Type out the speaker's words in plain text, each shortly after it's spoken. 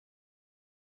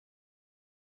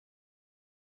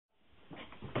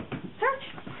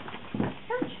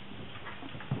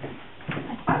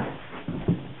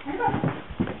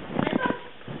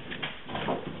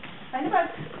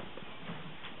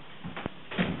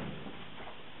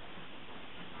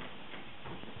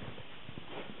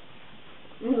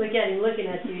look at him looking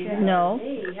at you. No.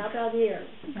 Hey, how about here?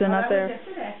 He's been up there.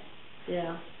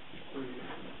 Yeah.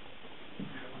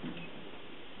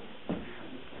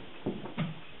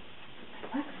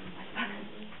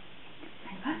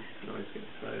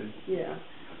 Yeah.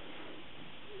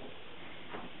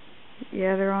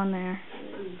 Yeah, they're on there.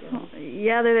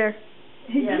 Yeah, they're there.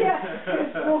 Yes,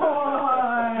 good boy.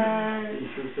 You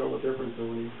can tell the difference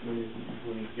when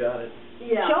he's got it.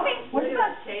 Yeah. Show me. What's the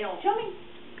bug? Tail. Show me.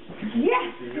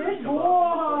 Yes, good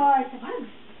boy. That's bug.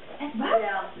 That's bug.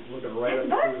 Yeah. He's looking right at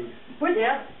the food. Where's it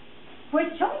at?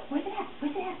 Where's, show me. Where's it at?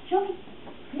 Where's it at? Show me.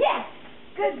 Yes,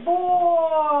 good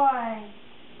boy.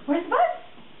 Where's the bug?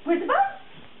 Where's the bug?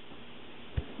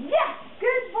 Yes,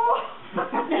 good boy.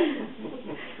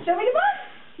 Show me the bug.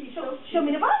 Show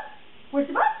me the bug. Where's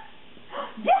the bug?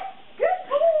 Yes, good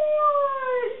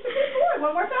boy. Good boy.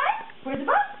 One more time. Where's the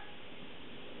bug?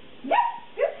 Yes,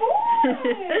 good boy.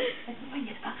 Let's go find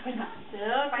the bug. Where's the bug?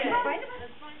 Okay. Find the bug.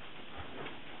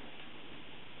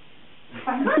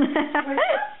 Find the bug. Where's the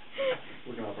bug?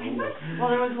 Looking out the window. Well,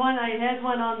 there was one. I had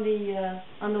one on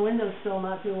the windowsill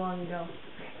not too long ago.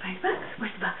 Find the bug.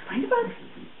 Where's the bug? Find the bug.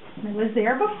 It was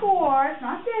there before. It's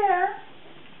not there.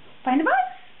 Find the bug.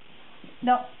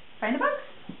 No. Find the bug.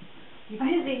 You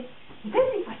busy? You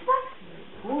busy? What's the bug?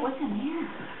 Oh, what's in there?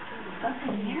 What's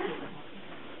in there?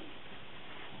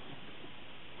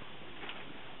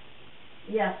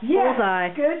 Yes. Yes. Bullseye.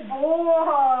 Good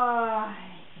boy.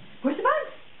 Where's the bug?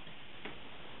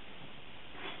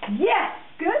 Yes.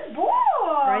 Good boy.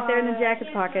 Right there in the jacket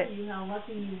I pocket. can't tell you how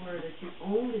lucky you were that you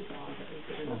owned a dog that was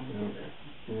good enough to do this.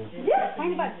 Yes.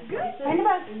 Find the bug. Good. Find the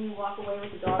bug. And you walk away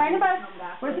with the dog. Find the bug. Come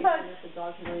back. Where's the bug? If the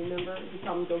dog can remember, you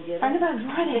tell him to go get it. Find the bug.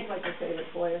 Where are they? Take like your favorite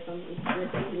toy or something. If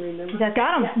they can remember.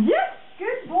 Got him. Yes.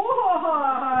 Good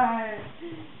boy.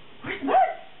 Where's the bug?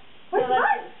 Where's the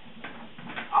bug?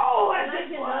 Oh, And I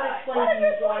cannot explain to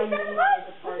you why you wanted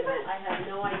to part of it. I have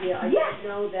no idea. I just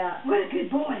know that. What a good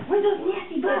boy. Where's those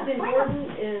nasty bugs? It's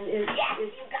important and it's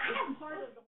Yes, you got him. part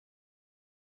of the...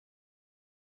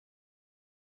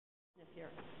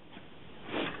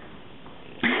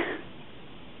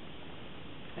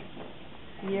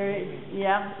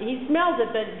 Yeah, he smells it,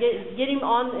 but get him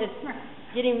on,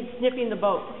 get him sniffing the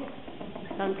boat.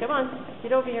 Come on,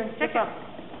 get over here, check up.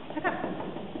 Check up.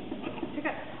 Check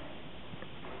up.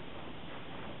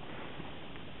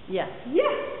 Yes.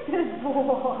 Yes, good boy.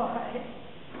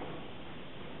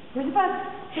 Where's the bug?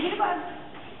 Give me the bug.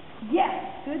 Yes,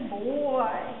 good boy.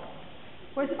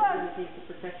 Where's the bug? He needs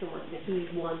the protection work if he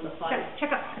won the fight.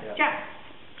 Check up. Check.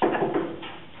 Check up.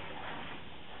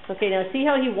 Okay, now see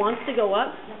how he wants to go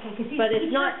up? Okay, But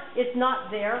it's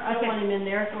not there. I don't want him in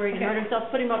there where he can hurt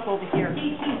himself. Put him up over here.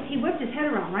 He whipped his head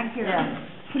around right here. Yeah.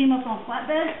 Put him up on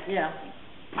flatbed. Yeah.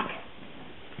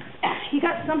 He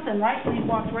got something right when he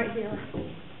walked right here.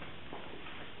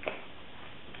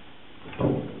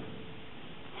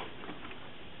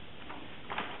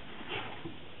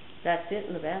 That's it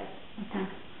in the back. Okay.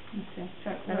 Let's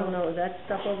see. I don't know. That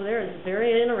stuff over there is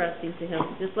very interesting to him.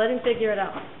 Just let him figure it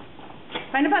out.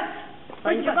 Find a bug.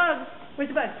 Find your bug. Where's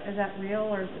the bug? Is that real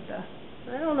or is it the...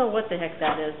 I don't know what the heck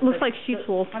that is. Looks like sheep's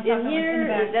wool. In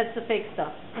here, that's the fake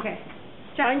stuff. Okay.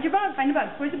 Find your bug. Find the bug.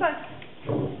 Where's the bug?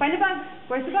 Find the bug.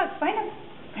 Where's the bug? Find him.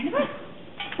 Find the bug.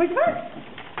 Where's the bug?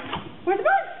 Where's the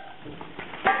bug?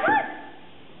 Find the bug.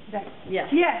 Is that... Yes.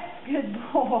 Yes. Good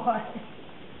boy.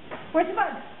 Where's the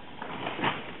bug?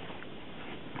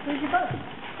 Where's your bug?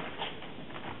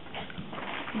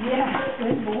 Yes.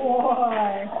 Good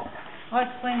boy. I'll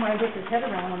explain why I whipped his head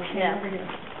around when he came over here.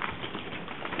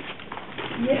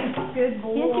 Yes, good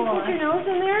boy. Can't you put your nose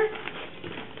in there?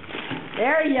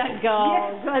 There you go.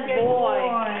 Yes, good boy.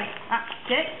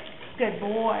 Sit. Good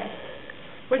boy.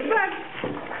 Where's the bug?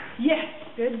 Yes,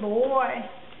 good boy.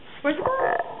 Where's the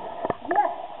bug?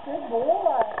 Yes, good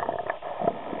boy.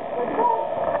 Where's the bug?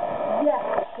 Yes,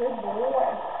 good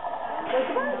boy. Where's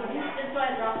the bug? That's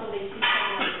why Russell, they keep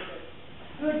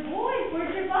Good boy.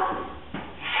 Where's your bug?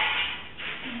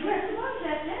 Where's the bug?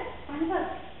 That's it. Find the bug.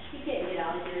 He can't get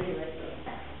out of here anyway,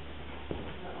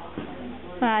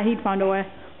 so. He'd found a way.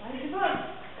 Where's your bug?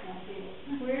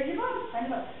 Where's your bug? Find the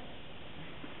bug.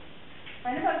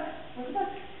 Find the bug. Where's the bug?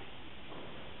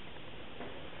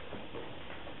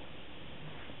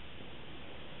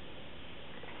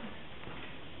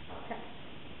 Check.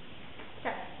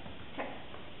 Check. Check.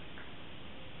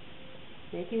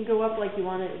 Make him go up like you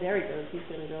want it. There he goes. He's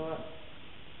going to go up.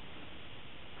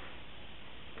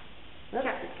 Oops,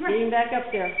 get him back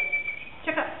up there.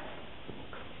 Check up.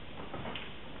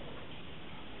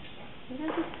 He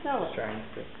doesn't smell it. Trying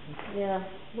to. Yeah.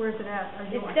 Where's it at?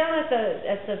 It's down at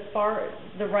the far,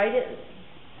 the right,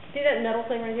 See that metal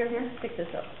thing right here? Here, pick this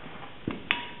up.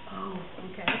 Oh,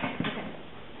 okay.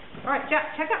 All right,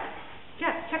 Jack, check up.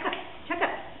 Jack, check up.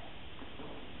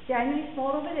 Yeah, I know you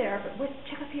smelled over there, but wait,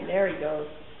 check up here. There he goes.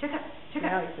 Check up.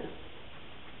 Now he says,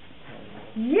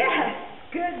 Yes!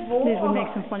 Good boy. These would make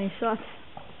some funny shots.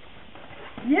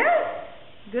 Yes!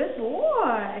 Good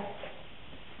boy.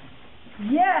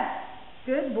 Yes!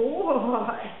 Good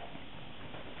boy.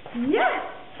 Yes!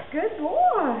 Good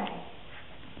boy.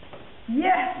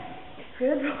 Yes!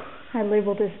 Good boy. I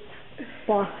labeled this,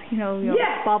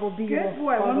 Yes! Bobble Beagle. Good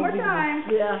boy. One Bobble more Beagle. time.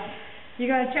 yeah, You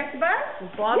gonna check the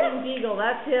butt? Bobby Yes. Beagle,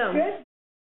 that's him. Good.